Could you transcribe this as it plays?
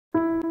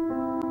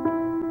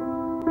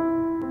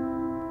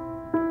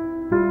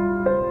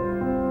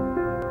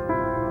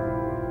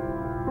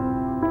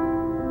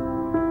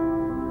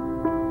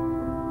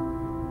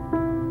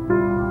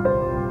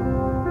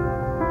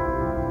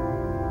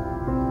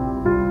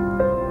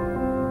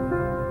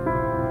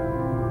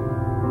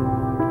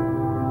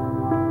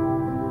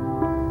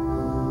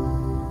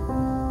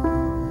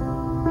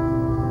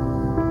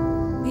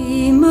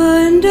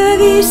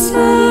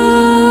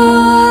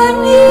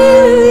sun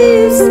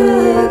is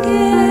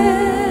again.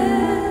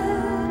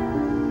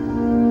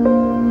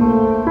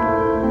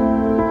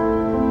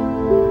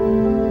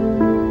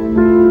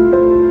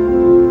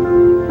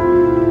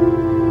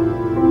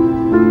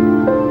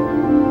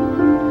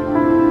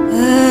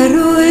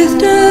 Aroedd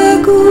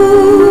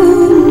dagunin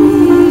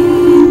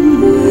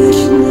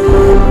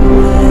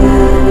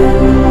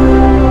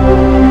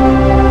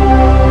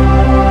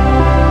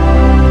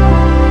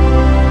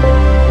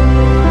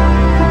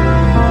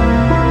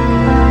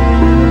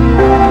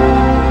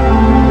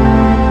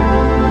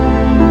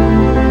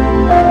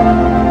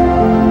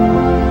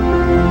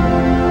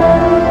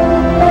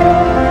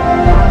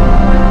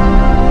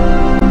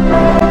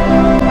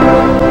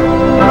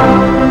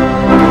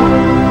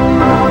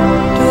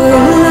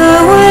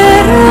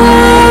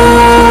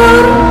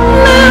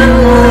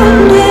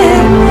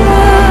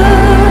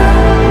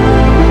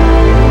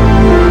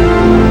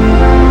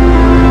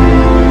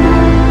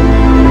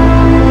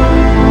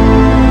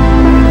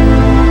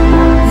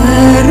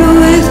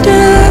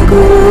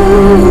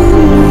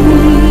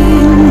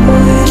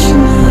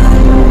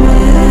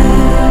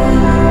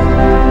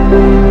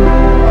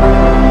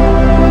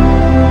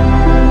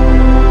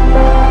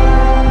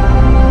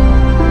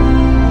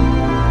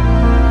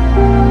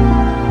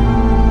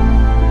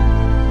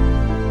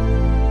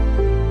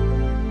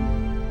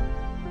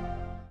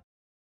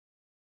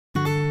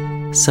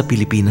Sa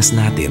Pilipinas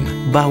natin,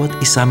 bawat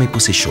isa may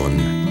posisyon,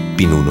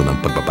 pinuno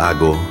ng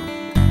pagbabago,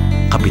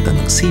 kapitan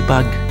ng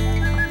sipag,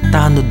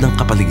 tanod ng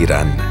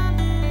kapaligiran,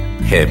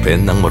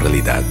 heaven ng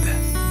moralidad.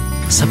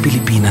 Sa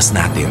Pilipinas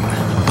natin,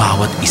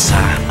 bawat isa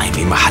ay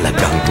may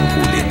mahalagang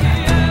tungkulin.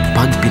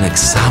 Pag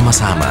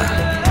pinagsama-sama,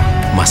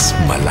 mas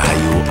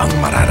malayo ang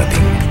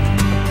mararating.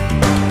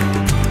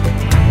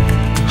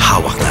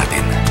 Hawak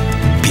natin,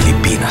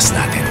 Pilipinas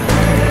natin.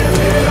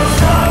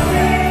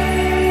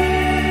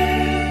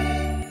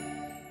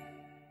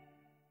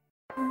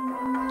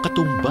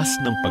 Katumbas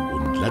ng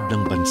pag-unlad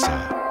ng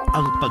bansa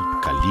ang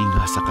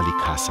pagkalinga sa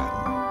kalikasan.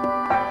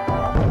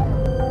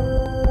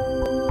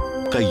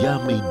 Kaya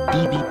may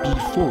DBP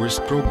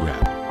Forest Program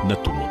na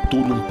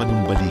tumutulong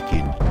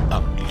panumbalikin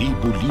ang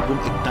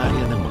libu-libong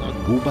ektarya ng mga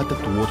gubat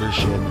at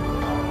watershed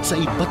sa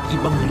iba't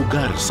ibang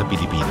lugar sa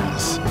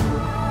Pilipinas.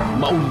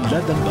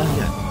 Maunlad ang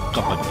bayan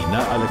kapag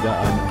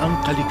inaalagaan ang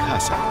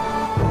kalikasan.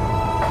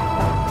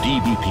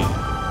 DBP,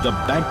 the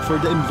Bank for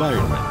the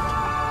Environment.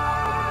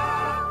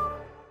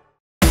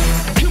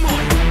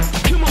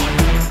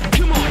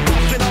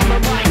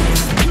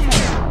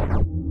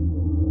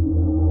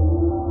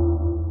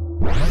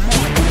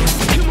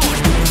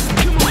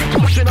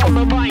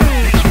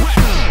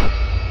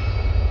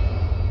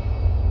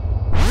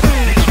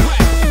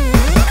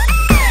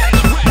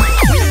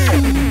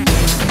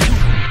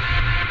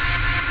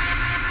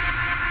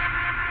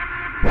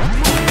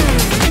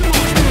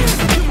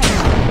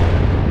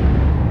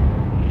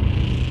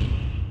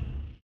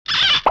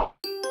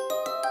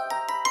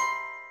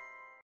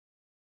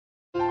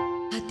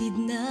 Hatid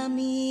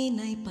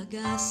namin ay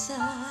pag-asa,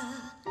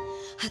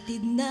 hatid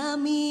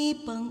namin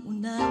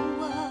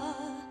pang-unawa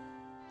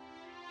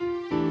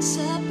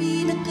sa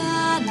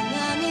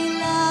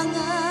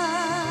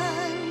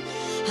pinaka-nangangailangan.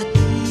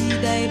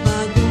 Hatid ay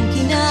bagong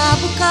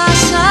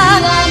kinabukasan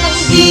ng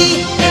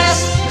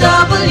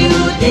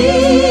DSWD.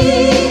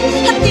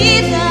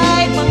 Hatid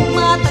ay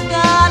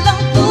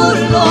pangmatagalang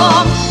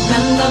tulong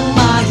ng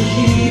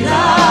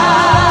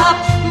mahihirap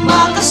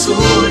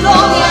makasulong.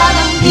 Yan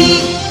ang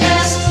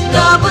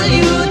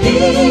DSWD,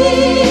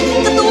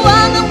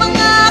 katuwang ng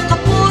mga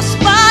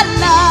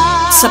kapuspala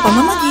sa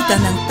pamamagitan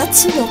ng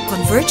Tatsulok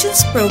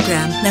Convergence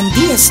Program ng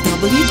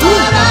DSWD.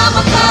 Para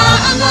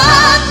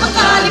makaangat,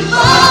 makalimban.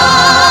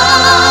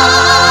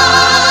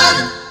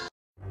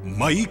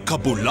 May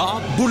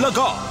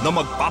kabula-bulaga na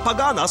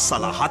magpapagana sa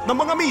lahat ng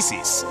mga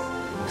misis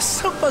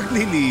sa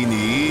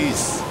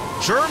paglilinis.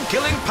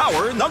 Germ-killing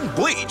power ng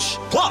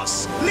bleach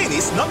plus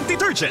linis ng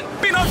detergent.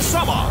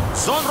 Pinagsama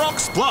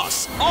Zonrox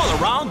Plus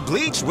all-around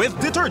bleach with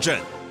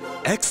detergent.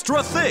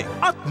 Extra thick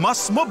at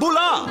mas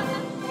mabula.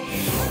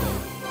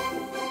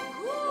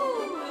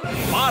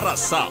 Para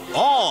sa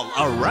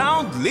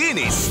all-around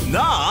linis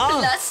na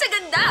plus sa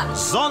ganda.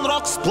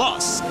 Zonrox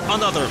Plus,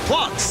 another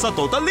plus sa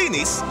total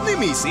linis ni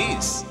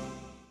Mrs.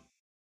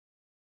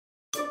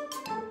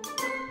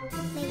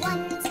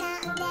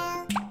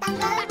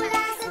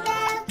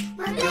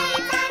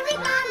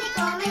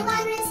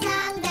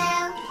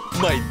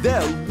 May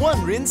Del One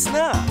Rinse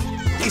na.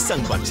 Isang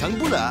batsang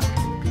bula,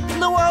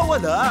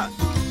 nawawala.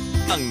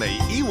 Ang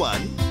naiiwan,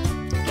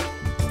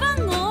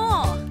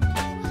 Bango!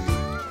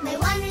 May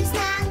One Rinse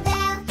na ang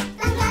Del.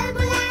 Tanggal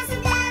bula sa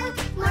Del.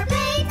 More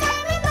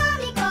playtime with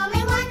mommy ko.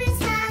 May One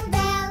Rinse na ang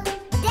Del.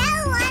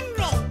 Del One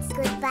Rinse.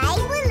 Goodbye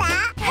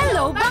bula.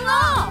 Hello,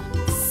 Bango!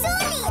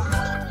 Sulit!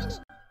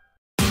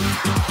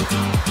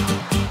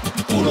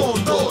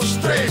 1,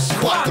 2, 3,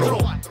 4.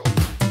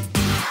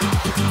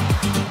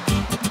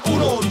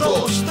 1,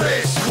 2,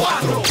 3,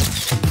 4.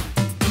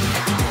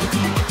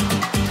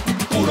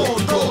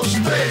 1,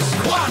 2, 3,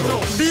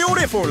 4.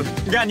 beautiful.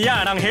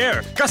 Ganyan ang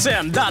hair. Kasi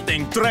ang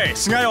dating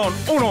 3, ngayon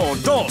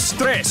 1, 2,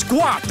 3,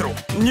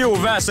 4. New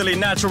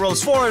Vaseline Naturals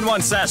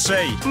 4-in-1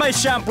 Sachet. May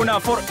shampoo na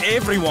for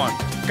everyone.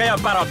 Kaya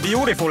para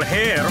beautiful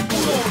hair, 1,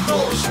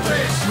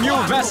 2, 3, 4. New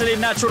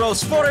Vaseline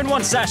Naturals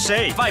 4-in-1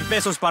 Sachet. 5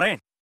 pesos pa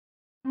rin.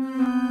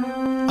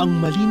 Ang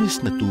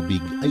malinis na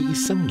tubig ay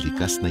isang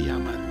likas na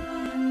yaman.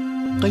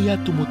 Kaya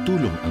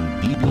tumutulong ang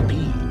DBP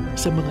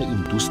sa mga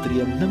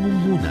industriyang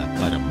nangunguna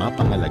para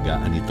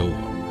mapangalagaan ito.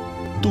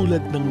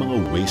 Tulad ng mga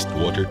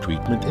wastewater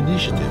treatment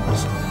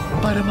initiatives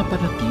para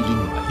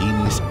mapanatiling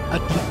malinis at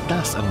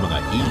ligtas ang mga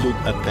ilog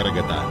at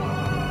karagatan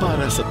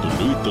para sa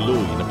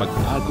tuloy-tuloy na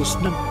pag-agos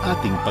ng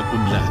ating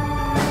pag-unlad.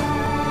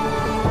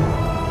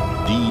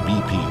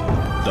 DBP,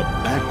 the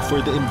Bank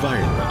for the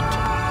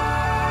Environment.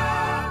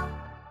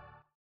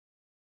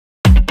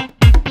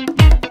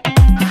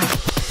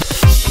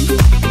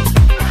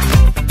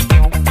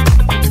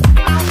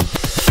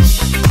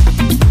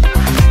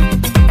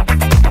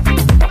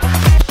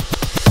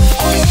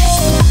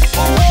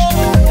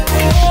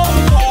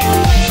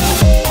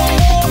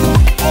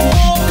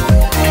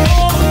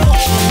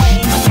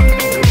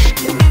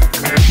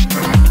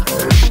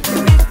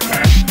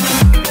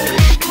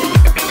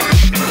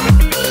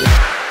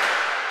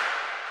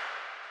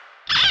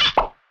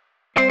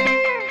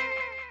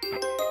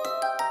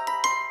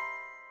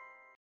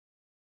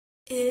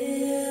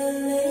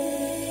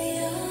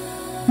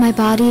 My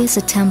body is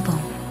a temple,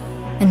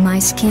 and my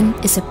skin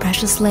is a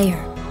precious layer.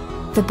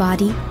 The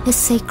body is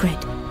sacred,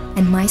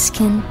 and my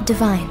skin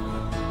divine,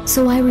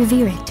 so I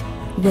revere it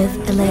with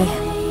Elea.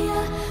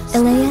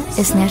 Elea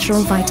is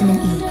natural vitamin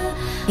E,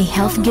 a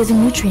health-giving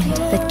nutrient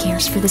that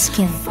cares for the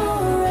skin.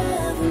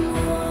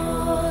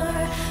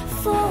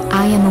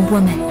 I am a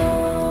woman.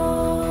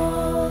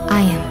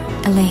 I am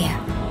Elea,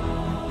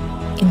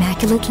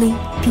 immaculately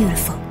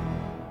beautiful.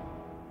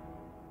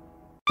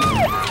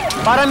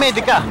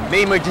 Paramedic ka,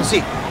 may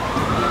emergency.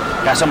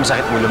 Kaso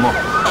masakit ulo mo.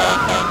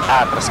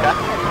 Atras ka.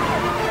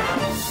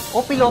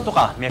 O piloto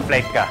ka, may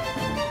flight ka.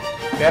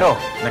 Pero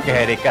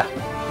nagka-headache ka.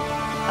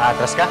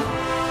 Atras ka.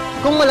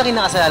 Kung malaki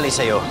na kasalalay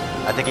sa'yo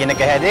at ikay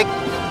nagka-headache,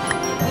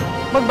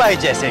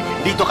 mag-Biogesic.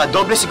 Dito ka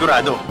doble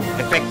sigurado.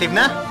 Effective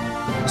na,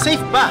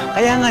 safe pa.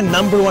 Kaya nga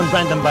 #1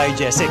 brand ang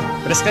Biogesic.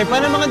 Prescribe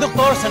pa ng mga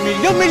doktor sa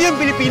milyon-milyon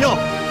Pilipino.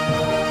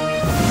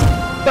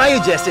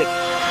 Biogesic.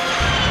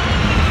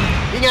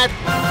 Ingat!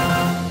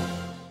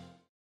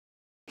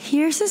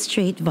 Here's a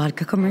straight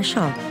vodka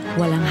commercial.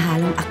 Walang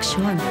halong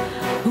aksyon.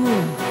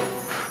 Boom.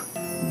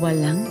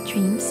 Walang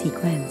dream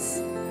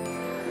sequence.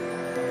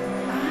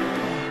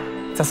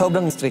 Sa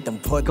sobrang straight ang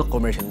vodka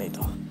commercial na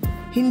ito,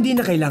 hindi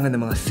na kailangan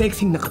ng mga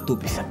sexing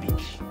nakatupi sa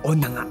beach o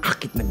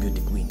nangaakit na beauty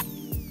queen.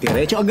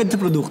 Diretso agad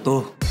sa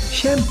produkto.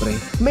 Siyempre,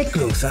 may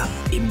close-up.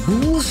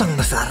 Ibuhos ang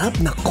masarap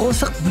na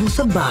Cossack Blue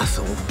sa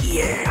baso.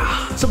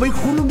 Yeah! Sabay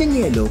hulog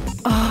ng yelo.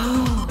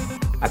 Oh!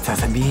 At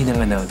sasabihin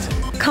ng announcer,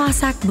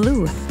 Cossack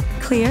Blue.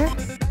 Clear,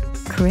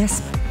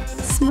 crisp,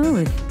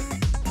 smooth.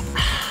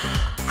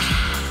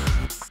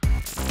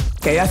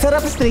 Kaya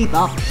sarap straight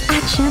up.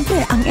 At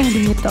syempre, ang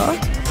ending nito,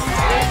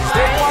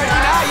 Stay party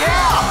na,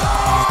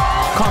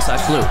 yeah!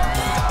 Cossack Blue.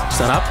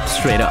 Sarap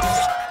straight up.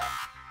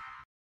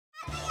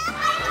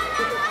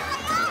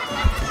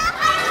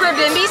 For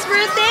Bimbi's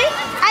birthday,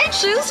 I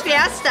choose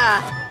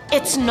Fiesta.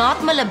 It's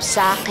not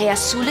malabsa, kaya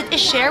sulit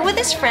i-share with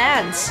his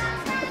friends.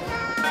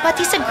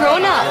 But he's a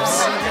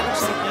grown-ups.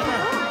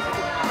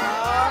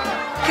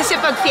 Kasi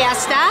pag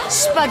fiesta,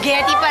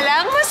 spaghetti pa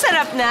lang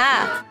masarap na.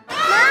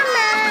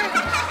 Mama!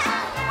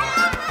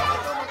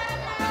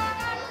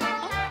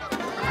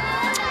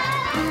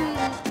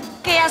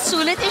 Kaya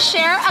sulit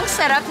i-share ang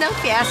sarap ng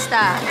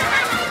fiesta.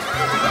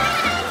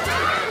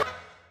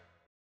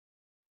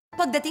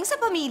 Pagdating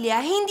sa pamilya,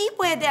 hindi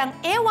pwede ang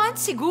ewan,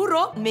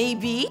 siguro,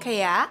 maybe.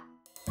 Kaya,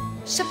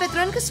 sa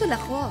Petron Gasol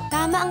ako.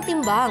 Tama ang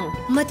timbang.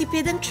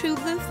 Matipid ang True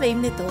Blue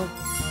Flame nito.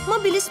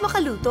 Mabilis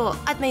makaluto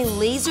at may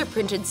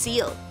laser-printed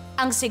seal.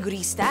 Ang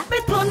sigurista,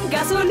 Petron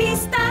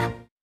Gasolista!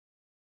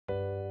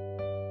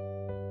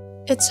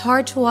 It's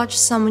hard to watch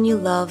someone you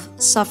love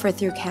suffer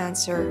through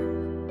cancer.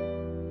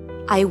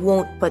 I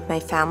won't put my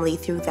family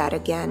through that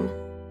again.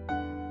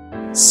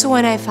 So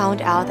when I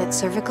found out that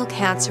cervical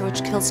cancer,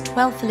 which kills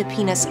 12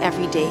 Filipinas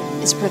every day,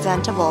 is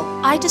preventable,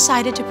 I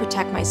decided to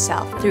protect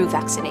myself through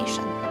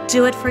vaccination.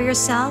 Do it for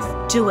yourself,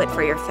 do it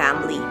for your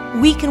family.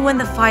 We can win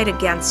the fight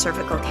against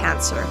cervical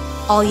cancer.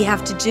 All you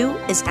have to do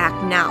is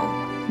act now.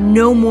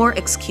 No more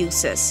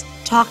excuses.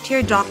 Talk to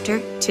your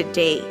doctor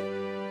today.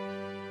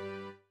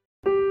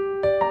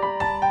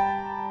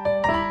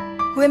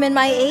 Women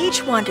my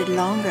age wanted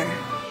longer,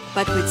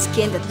 but with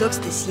skin that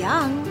looks this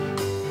young,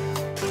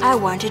 I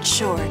want it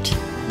short.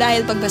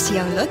 Dahil pag mas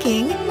young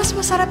looking, mas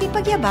masarap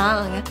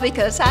ipagyabang.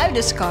 Because I've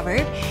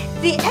discovered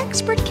the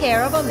expert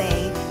care of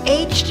Olay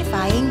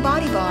age-defying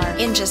body bar.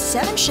 In just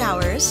 7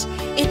 showers,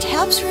 it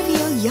helps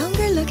reveal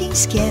younger looking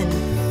skin.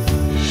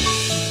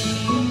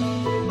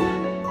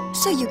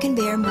 So you can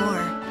bear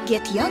more.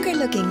 Get younger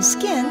looking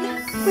skin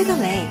with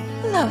Olay.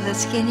 Love the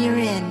skin you're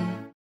in.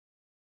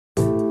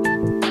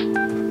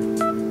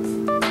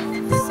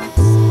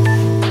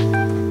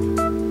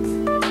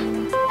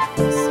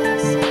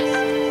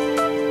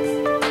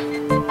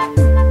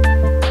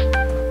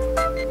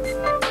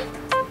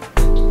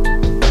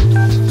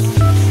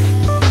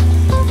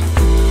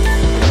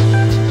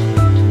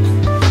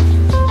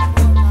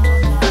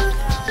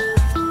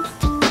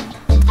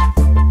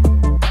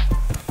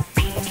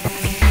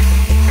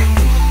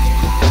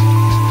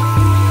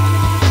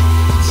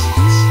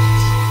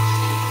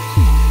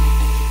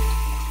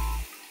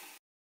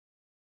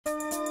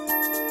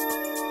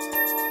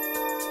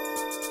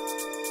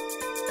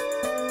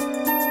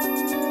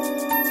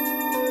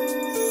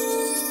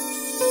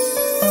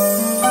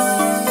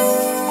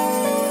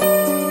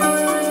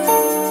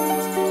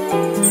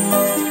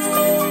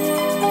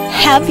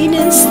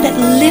 happiness that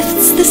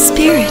lifts the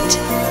spirit.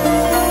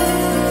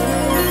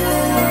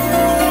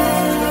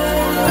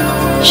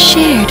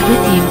 Shared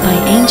with you by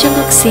Angel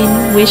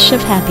Locsin Wish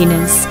of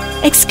Happiness.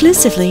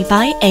 Exclusively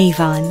by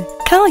Avon.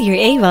 Call your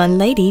Avon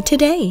lady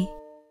today.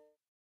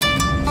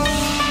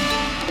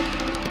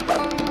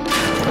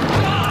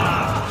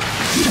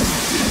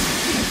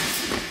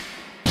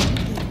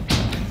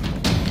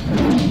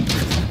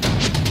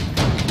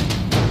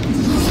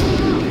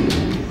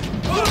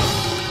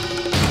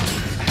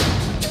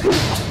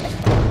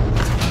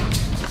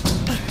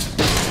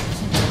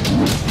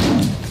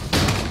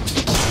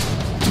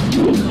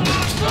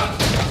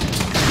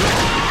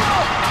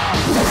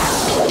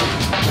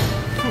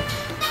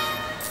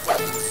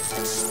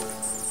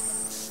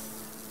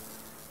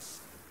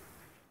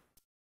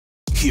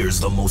 Here's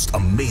the most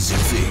amazing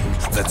thing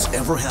that's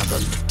ever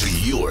happened to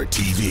your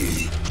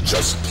TV.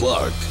 Just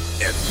plug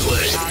and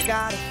play. I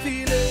got a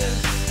feeling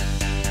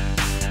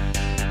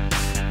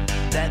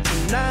that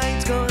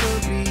tonight's gonna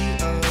be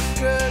a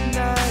good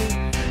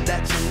night.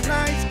 That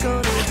tonight's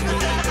gonna be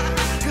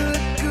a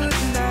good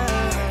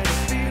night. A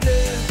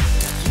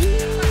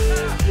feeling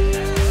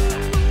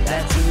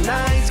that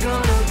tonight's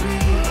gonna be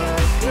a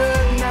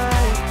good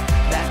night.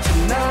 That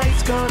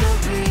tonight's gonna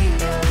be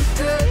a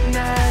good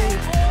night.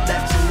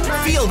 That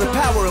tonight's Feel the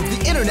power of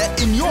the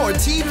internet in your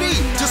TV.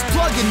 Just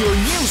plug in your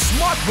new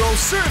Smart Bro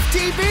Surf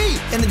TV.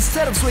 And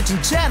instead of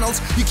switching channels,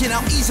 you can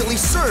now easily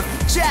surf,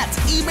 chat,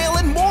 email,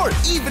 and more,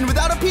 even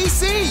without a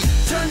PC.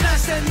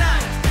 Tonight's the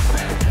night.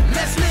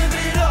 Let's live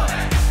it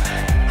up.